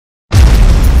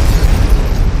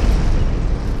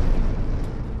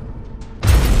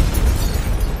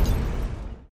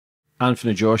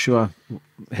Anthony Joshua,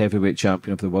 heavyweight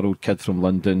champion of the world, kid from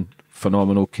London,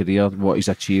 phenomenal career. What he's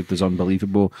achieved is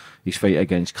unbelievable. His fight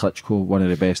against Klitschko, one of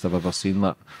the best I've ever seen.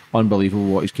 Like, unbelievable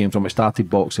what he's came from. He started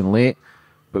boxing late,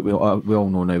 but we all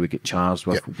know now we get charged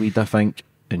with weed, I think,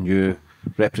 and you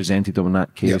represented him in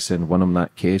that case and won him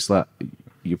that case. Like,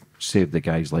 you saved the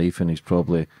guy's life, and he's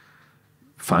probably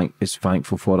is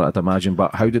thankful for it, I'd imagine.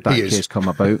 But how did that case come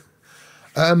about?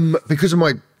 Because of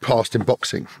my past in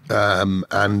boxing,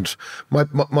 and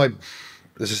my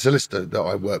there's a solicitor that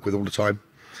I work with all the time.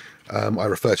 I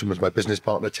refer to him as my business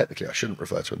partner. Technically, I shouldn't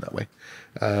refer to him that way,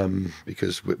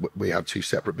 because we have two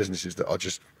separate businesses that are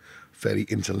just fairly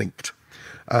interlinked.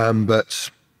 But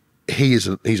he's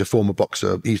a former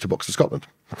boxer. He used to box in Scotland.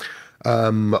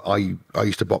 I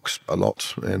used to box a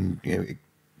lot, and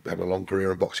had a long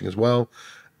career in boxing as well.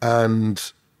 And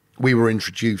we were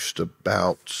introduced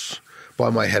by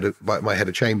my head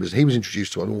of chambers. He was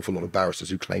introduced to an awful lot of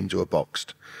barristers who claimed to have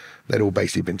boxed. They'd all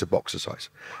basically been to boxercise.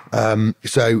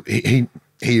 So he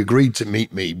agreed to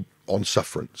meet me on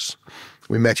sufferance.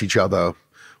 We met each other.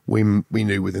 We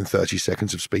knew within 30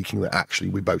 seconds of speaking that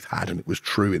actually we both had, and it was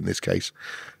true in this case.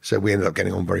 So we ended up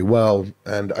getting on very well.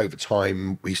 And over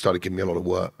time, he started giving me a lot of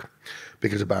work,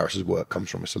 because a barrister's work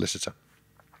comes from a solicitor.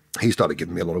 He started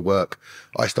giving me a lot of work.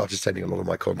 I started sending a lot of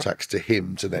my contacts to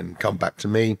him to then come back to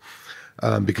me,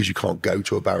 because you can't go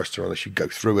to a barrister unless you go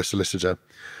through a solicitor.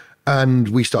 And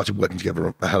we started working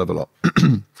together a hell of a lot.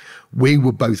 We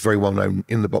were both very well known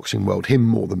in the boxing world, him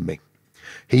more than me.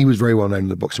 He was very well known in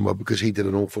the boxing world because he did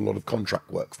an awful lot of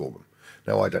contract work for them.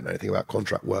 Now, I don't know anything about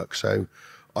contract work, so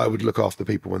I would look after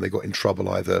people when they got in trouble,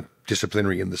 either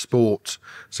disciplinary in the sport,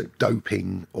 so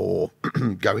doping, or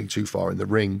going too far in the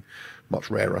ring, much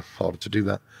rarer, harder to do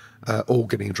that, or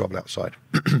getting in trouble outside.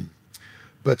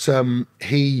 But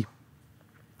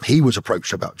he was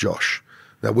approached about Josh.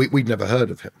 Now, we'd never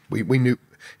heard of him. We knew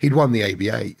he'd won the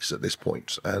ABAs at this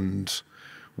point, and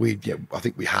I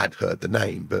think we had heard the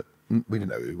name, but we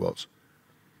didn't know who he was.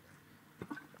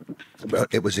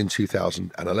 But it was in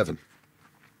 2011.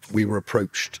 We were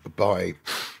approached by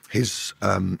his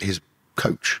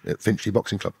coach at Finchley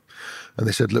Boxing Club, and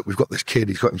they said, "Look, we've got this kid.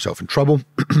 He's got himself in trouble.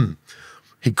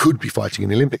 He could be fighting in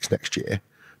the Olympics next year,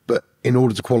 but in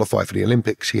order to qualify for the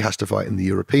Olympics, he has to fight in the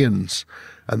Europeans,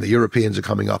 and the Europeans are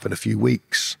coming up in a few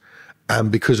weeks.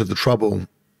 And because of the trouble,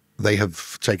 they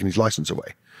have taken his license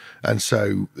away. And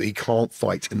so he can't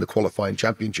fight in the qualifying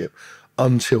championship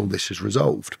until this is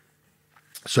resolved."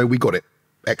 So we got it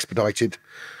expedited,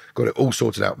 got it all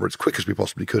sorted out for as quick as we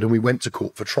possibly could, and we went to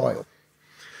court for trial.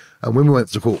 And when we went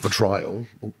to court for trial,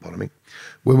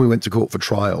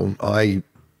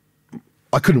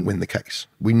 I couldn't win the case.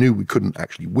 We knew we couldn't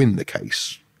actually win the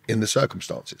case in the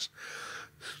circumstances.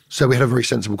 So we had a very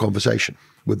sensible conversation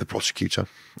with the prosecutor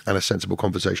and a sensible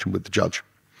conversation with the judge.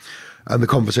 And the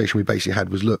conversation we basically had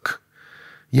was, look,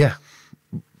 yeah,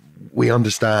 we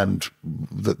understand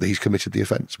that he's committed the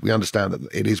offence. We understand that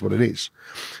it is what it is.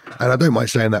 And I don't mind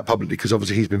saying that publicly, because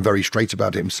obviously he's been very straight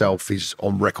about it himself. He's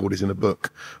on record, he's in a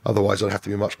book. Otherwise, I'd have to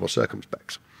be much more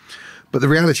circumspect. But the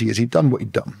reality is he'd done what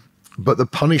he'd done. But the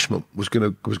punishment was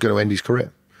going to end his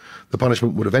career. The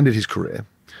punishment would have ended his career.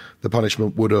 The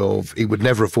punishment he would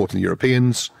never have fought in the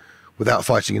Europeans. Without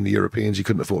fighting in the Europeans, he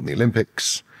couldn't have fought in the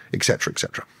Olympics, etc.,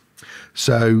 etc.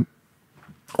 So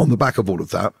on the back of all of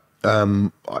that,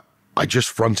 I just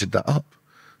fronted that up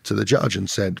to the judge and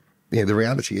said, the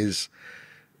reality is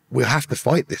we'll have to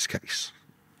fight this case,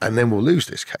 and then we'll lose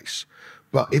this case.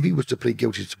 But if he was to plead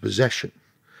guilty to possession,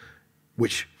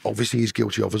 which obviously he's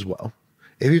guilty of as well,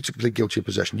 if he was to plead guilty of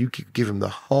possession, you could give him the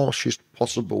harshest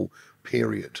possible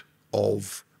period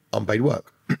of unpaid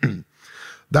work.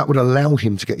 That would allow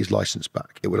him to get his license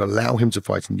back. It would allow him to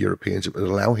fight in the Europeans. It would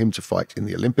allow him to fight in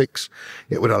the Olympics.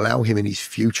 It would allow him in his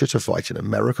future to fight in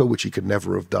America, which he could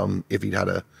never have done if he'd had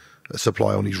a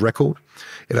supply on his record.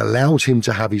 It allows him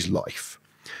to have his life.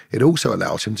 It also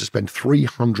allows him to spend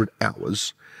 300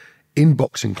 hours in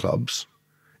boxing clubs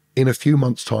in a few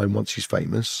months' time, once he's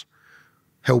famous,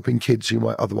 helping kids who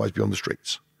might otherwise be on the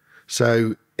streets.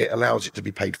 So it allows it to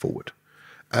be paid forward.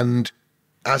 And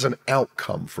as an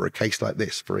outcome for a case like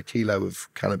this, for a kilo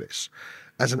of cannabis,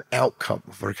 as an outcome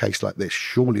for a case like this,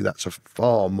 surely that's a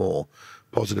far more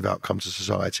positive outcome to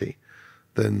society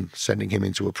than sending him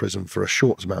into a prison for a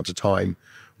short amount of time,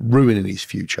 ruining his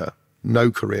future, no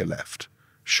career left.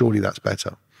 Surely that's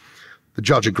better. The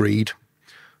judge agreed.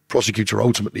 Prosecutor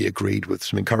ultimately agreed with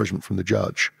some encouragement from the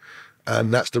judge.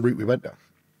 And that's the route we went down.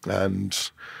 And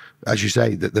as you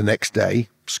say, that the next day,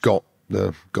 Scott,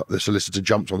 the solicitor,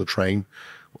 jumped on the train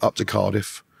up to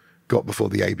Cardiff, got before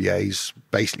the ABAs,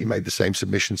 basically made the same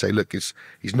submission, say, look, he's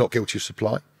not guilty of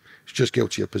supply. He's just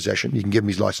guilty of possession. You can give him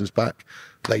his license back.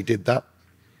 They did that.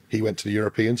 He went to the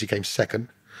Europeans. He came second,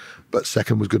 but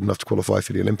second was good enough to qualify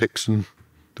for the Olympics, and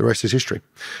the rest is history.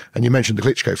 And you mentioned the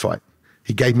Klitschko fight.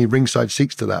 He gave me ringside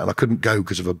seats to that, and I couldn't go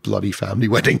because of a bloody family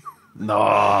wedding.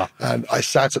 No. And I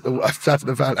sat at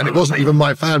the family, and it wasn't even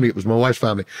my family; it was my wife's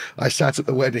family. I sat at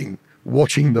the wedding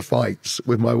watching the fights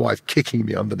with my wife kicking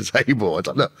me under the table. I was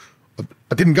like, look,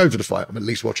 I didn't go to the fight. I'm at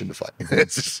least watching the fight.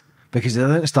 It's just, because they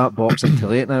didn't start boxing till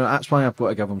late. Now, that's why I've got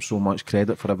to give him so much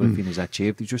credit for everything he's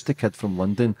achieved. He's just a kid from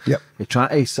London. Yep. He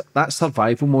tried to, that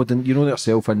survival mode, and you know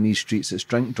yourself in these streets, it's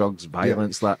drink, drugs,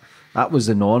 violence. That was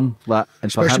the norm. And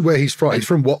especially where he's from. He's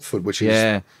from Watford, which is...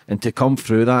 Yeah, and to come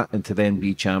through that and to then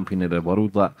be champion of the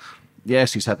world,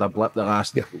 yes, he's had a blip the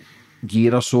last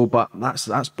year or so, but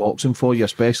that's boxing for you,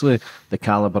 especially the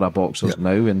calibre of boxers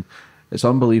now. And it's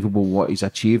unbelievable what he's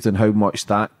achieved and how much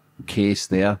that case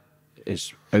there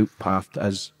is outpathed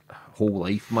his whole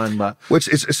life, man. But well,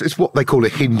 it's what they call a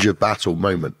hinge of battle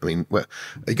moment. I mean, where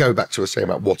you go back to a saying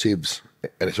about what ifs,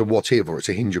 and it's a what if or it's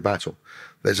a hinge of battle.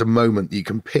 There's a moment you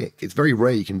can pick. It's very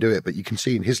rare you can do it, but you can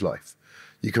see in his life,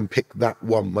 you can pick that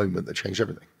one moment that changed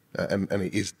everything, and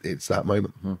it's that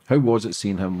moment. How was it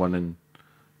seeing him winning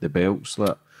the belts?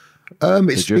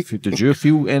 Did you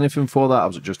feel anything for that, or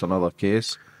was it just another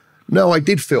case? No, I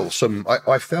did feel some. I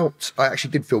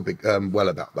actually did feel well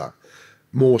about that,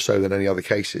 more so than any other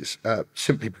cases,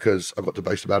 simply because I got to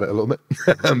boast about it a little bit,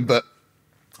 but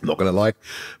I'm not going to lie,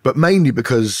 but mainly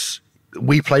because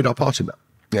we played our part in that.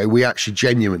 You know, we actually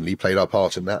genuinely played our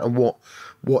part in that, and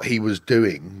what he was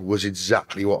doing was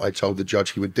exactly what I told the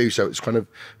judge he would do. So it's kind of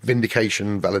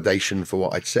vindication, validation for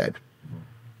what I'd said,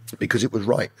 because it was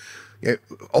right. You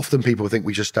know, often people think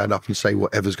we just stand up and say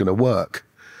whatever's going to work.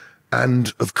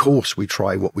 And of course, we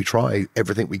try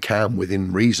everything we can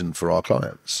within reason for our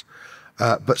clients.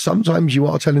 But sometimes you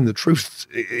are telling the truth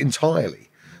entirely.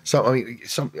 So, I mean,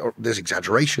 there's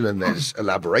exaggeration and there's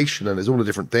elaboration and there's all the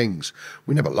different things.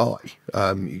 We never lie.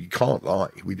 You can't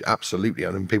lie. We absolutely,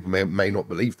 and people may not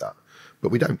believe that, but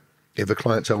we don't. If a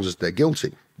client tells us they're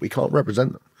guilty, we can't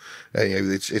represent them. You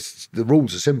know, it's the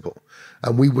rules are simple,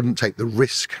 and we wouldn't take the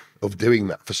risk of doing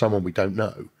that for someone we don't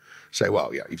know. Say,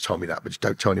 well, yeah, you've told me that, but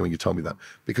don't tell anyone you told me that,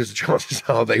 because the chances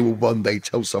are they will one day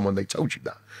tell someone they told you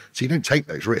that. So you don't take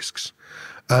those risks.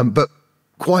 But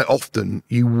quite often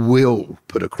you will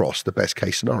put across the best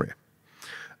case scenario.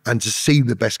 And to see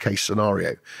the best case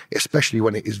scenario, especially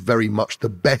when it is very much the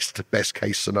best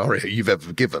case scenario you've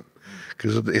ever given,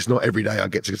 because it's not every day I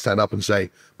get to stand up and say,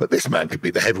 but this man could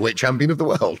be the heavyweight champion of the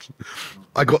world.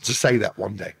 I got to say that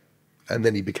one day, and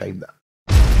then he became that.